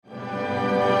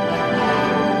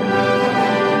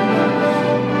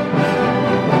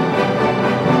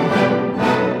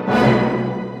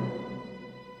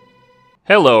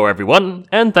Hello everyone,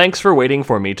 and thanks for waiting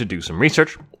for me to do some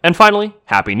research. And finally,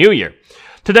 Happy New Year!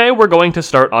 Today we're going to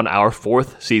start on our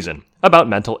 4th season, about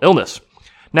mental illness.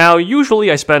 Now,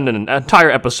 usually I spend an entire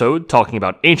episode talking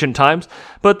about ancient times,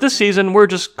 but this season we're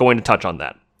just going to touch on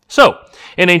that. So,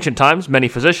 in ancient times, many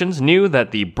physicians knew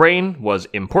that the brain was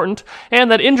important,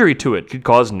 and that injury to it could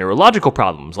cause neurological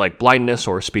problems like blindness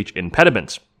or speech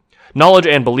impediments. Knowledge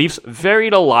and beliefs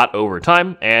varied a lot over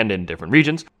time and in different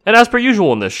regions, and as per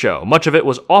usual in this show, much of it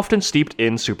was often steeped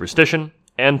in superstition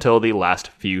until the last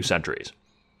few centuries.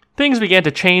 Things began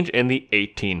to change in the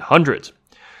 1800s.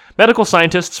 Medical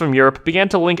scientists from Europe began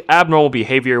to link abnormal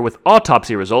behavior with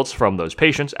autopsy results from those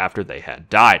patients after they had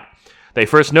died. They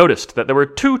first noticed that there were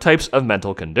 2 types of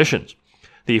mental conditions.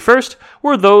 The first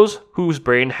were those whose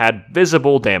brain had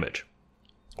visible damage.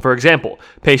 For example,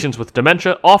 patients with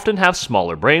dementia often have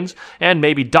smaller brains and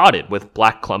may be dotted with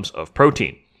black clumps of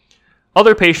protein.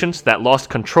 Other patients that lost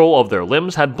control of their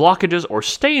limbs had blockages or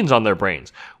stains on their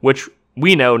brains, which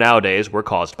we know nowadays were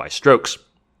caused by strokes.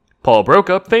 Paul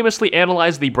Broca famously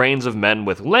analyzed the brains of men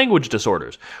with language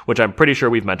disorders, which I'm pretty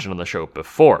sure we've mentioned on the show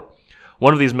before.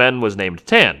 One of these men was named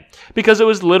Tan, because it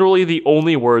was literally the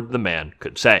only word the man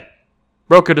could say.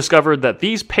 Broca discovered that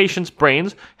these patients'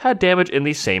 brains had damage in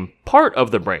the same part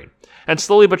of the brain, and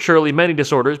slowly but surely many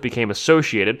disorders became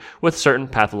associated with certain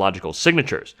pathological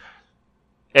signatures,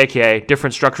 aka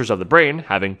different structures of the brain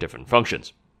having different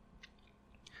functions.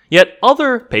 Yet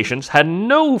other patients had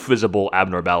no visible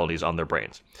abnormalities on their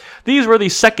brains. These were the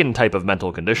second type of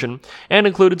mental condition, and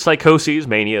included psychoses,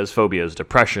 manias, phobias,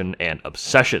 depression, and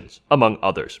obsessions, among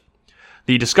others.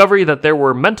 The discovery that there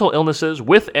were mental illnesses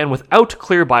with and without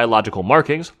clear biological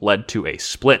markings led to a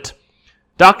split.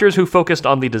 Doctors who focused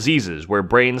on the diseases where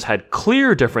brains had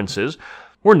clear differences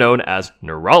were known as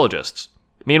neurologists.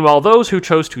 Meanwhile, those who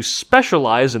chose to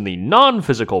specialize in the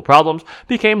non-physical problems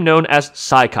became known as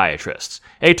psychiatrists,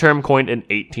 a term coined in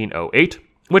 1808,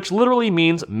 which literally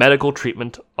means medical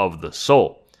treatment of the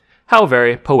soul. How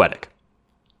very poetic.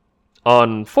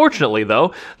 Unfortunately,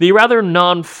 though, the rather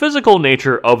non-physical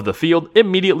nature of the field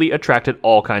immediately attracted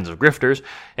all kinds of grifters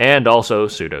and also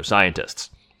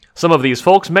pseudoscientists. Some of these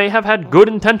folks may have had good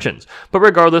intentions, but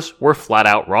regardless were flat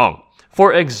out wrong.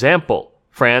 For example,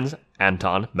 Franz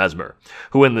Anton Mesmer,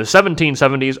 who in the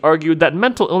 1770s argued that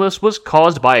mental illness was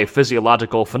caused by a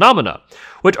physiological phenomena,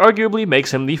 which arguably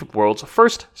makes him the world's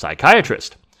first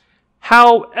psychiatrist.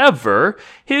 However,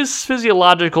 his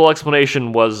physiological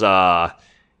explanation was,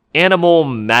 animal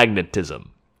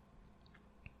magnetism.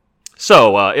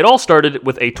 So, it all started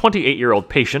with a 28-year-old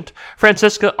patient,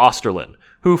 Franziska Osterlin,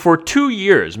 who for 2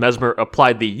 years Mesmer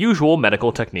applied the usual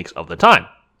medical techniques of the time,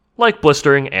 like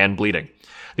blistering and bleeding.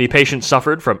 The patient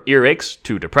suffered from earaches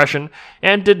to depression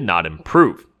and did not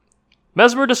improve.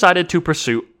 Mesmer decided to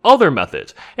pursue other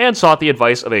methods and sought the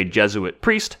advice of a Jesuit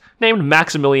priest named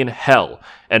Maximilian Hell,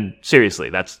 and seriously,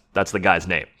 that's the guy's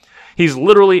name. He's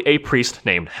literally a priest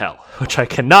named Hell, which I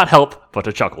cannot help but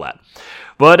to chuckle at.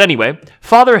 But anyway,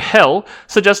 Father Hell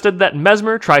suggested that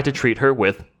Mesmer try to treat her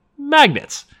with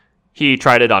magnets. He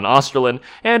tried it on Osterlin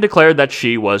and declared that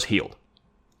she was healed.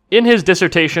 In his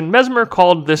dissertation, Mesmer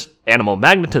called this animal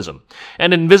magnetism,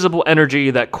 an invisible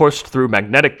energy that coursed through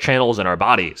magnetic channels in our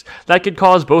bodies that could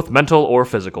cause both mental or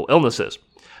physical illnesses.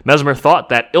 Mesmer thought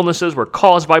that illnesses were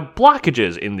caused by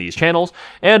blockages in these channels,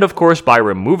 and of course by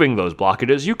removing those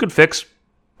blockages you could fix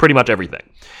pretty much everything.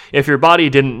 If your body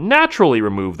didn't naturally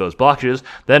remove those blockages,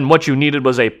 then what you needed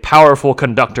was a powerful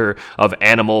conductor of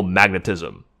animal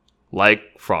magnetism, like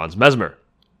Franz Mesmer.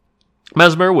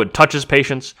 Mesmer would touch his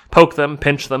patients, poke them,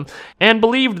 pinch them, and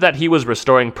believed that he was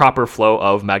restoring proper flow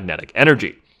of magnetic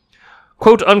energy.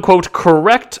 Quote-unquote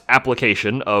correct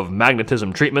application of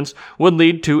magnetism treatments would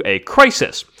lead to a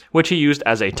crisis, which he used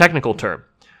as a technical term.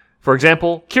 For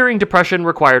example, curing depression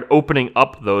required opening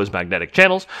up those magnetic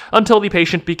channels until the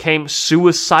patient became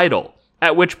suicidal,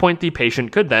 at which point the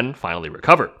patient could then finally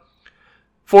recover.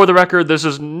 For the record, this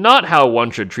is not how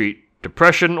one should treat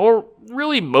depression, or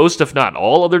really most if not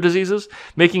all other diseases.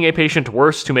 Making a patient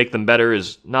worse to make them better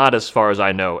is not, as far as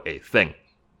I know, a thing.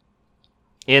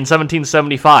 In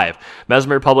 1775,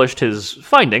 Mesmer published his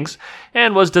findings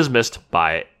and was dismissed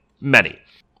by many.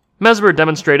 Mesmer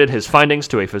demonstrated his findings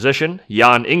to a physician,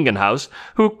 Jan Ingenhaus,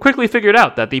 who quickly figured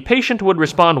out that the patient would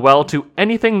respond well to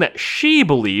anything that she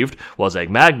believed was a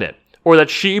magnet, or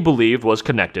that she believed was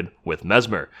connected with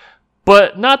Mesmer,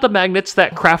 but not the magnets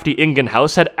that crafty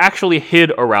Ingenhaus had actually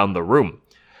hid around the room.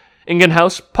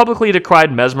 Ingenhaus publicly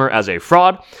decried Mesmer as a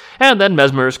fraud, and then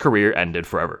Mesmer's career ended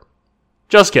forever.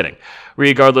 Just kidding.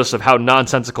 Regardless of how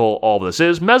nonsensical all this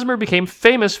is, Mesmer became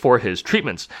famous for his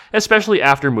treatments, especially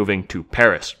after moving to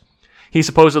Paris. He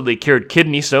supposedly cured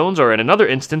kidney stones or, in another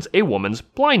instance, a woman's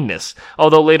blindness,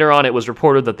 although later on it was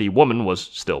reported that the woman was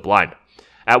still blind.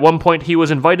 At one point, he was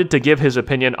invited to give his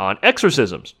opinion on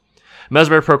exorcisms.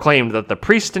 Mesmer proclaimed that the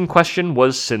priest in question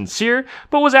was sincere,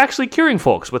 but was actually curing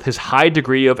folks with his high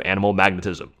degree of animal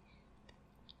magnetism.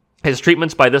 His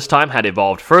treatments by this time had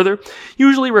evolved further,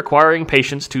 usually requiring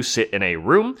patients to sit in a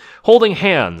room, holding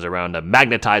hands around a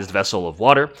magnetized vessel of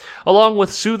water, along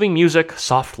with soothing music,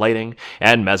 soft lighting,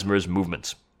 and Mesmer's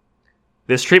movements.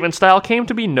 This treatment style came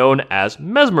to be known as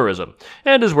mesmerism,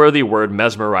 and is where the word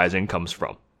mesmerizing comes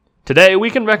from. Today, we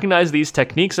can recognize these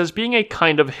techniques as being a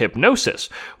kind of hypnosis,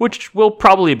 which will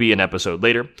probably be an episode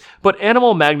later, but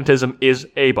animal magnetism is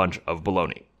a bunch of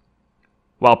baloney.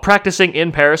 While practicing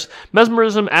in Paris,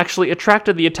 mesmerism actually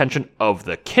attracted the attention of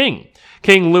the king.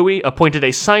 King Louis appointed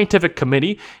a scientific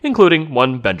committee, including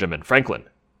one Benjamin Franklin.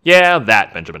 Yeah,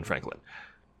 that Benjamin Franklin.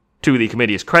 To the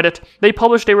committee's credit, they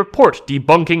published a report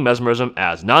debunking mesmerism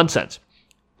as nonsense.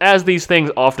 As these things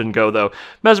often go, though,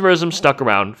 mesmerism stuck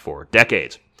around for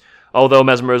decades. Although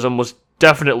mesmerism was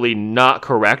definitely not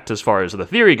correct as far as the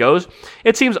theory goes,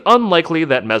 it seems unlikely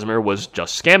that Mesmer was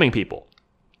just scamming people.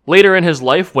 Later in his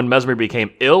life, when Mesmer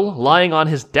became ill, lying on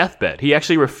his deathbed, he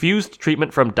actually refused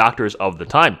treatment from doctors of the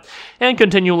time, and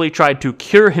continually tried to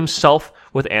cure himself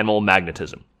with animal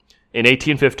magnetism. In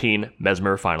 1815,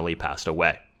 Mesmer finally passed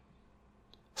away.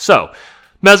 So,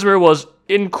 Mesmer was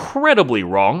incredibly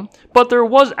wrong, but there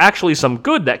was actually some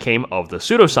good that came of the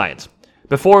pseudoscience.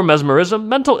 Before mesmerism,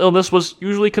 mental illness was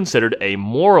usually considered a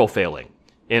moral failing.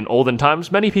 In olden times,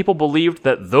 many people believed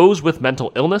that those with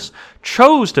mental illness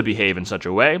chose to behave in such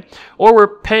a way, or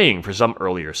were paying for some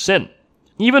earlier sin.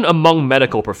 Even among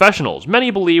medical professionals,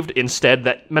 many believed instead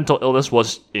that mental illness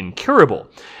was incurable,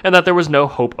 and that there was no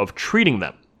hope of treating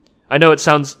them. I know it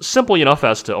sounds simple enough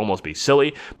as to almost be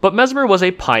silly, but Mesmer was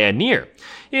a pioneer,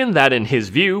 in that in his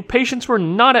view, patients were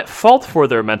not at fault for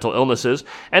their mental illnesses,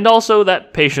 and also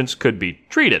that patients could be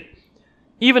treated,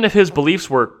 even if his beliefs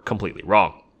were completely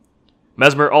wrong.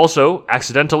 Mesmer also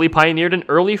accidentally pioneered an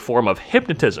early form of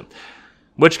hypnotism,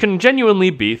 which can genuinely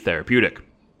be therapeutic.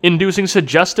 Inducing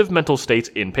suggestive mental states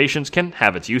in patients can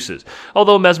have its uses,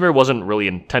 although Mesmer wasn't really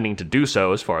intending to do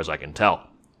so as far as I can tell.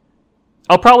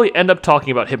 I'll probably end up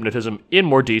talking about hypnotism in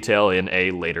more detail in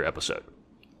a later episode.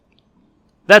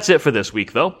 That's it for this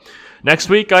week, though. Next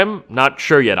week, I'm not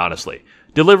sure yet, honestly.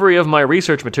 Delivery of my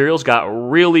research materials got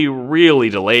really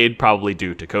delayed, probably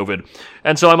due to COVID,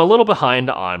 and so I'm a little behind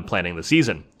on planning the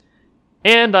season.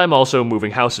 And I'm also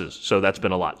moving houses, so that's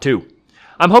been a lot too.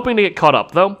 I'm hoping to get caught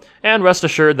up, though, and rest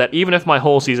assured that even if my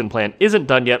whole season plan isn't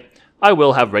done yet, I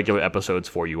will have regular episodes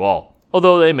for you all,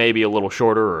 although they may be a little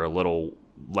shorter or a little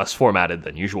less formatted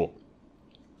than usual.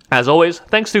 As always,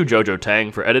 thanks to Jojo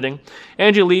Tang for editing,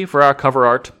 Angie Lee for our cover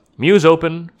art, Muse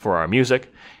Open for our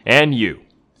music, and you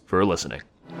for listening.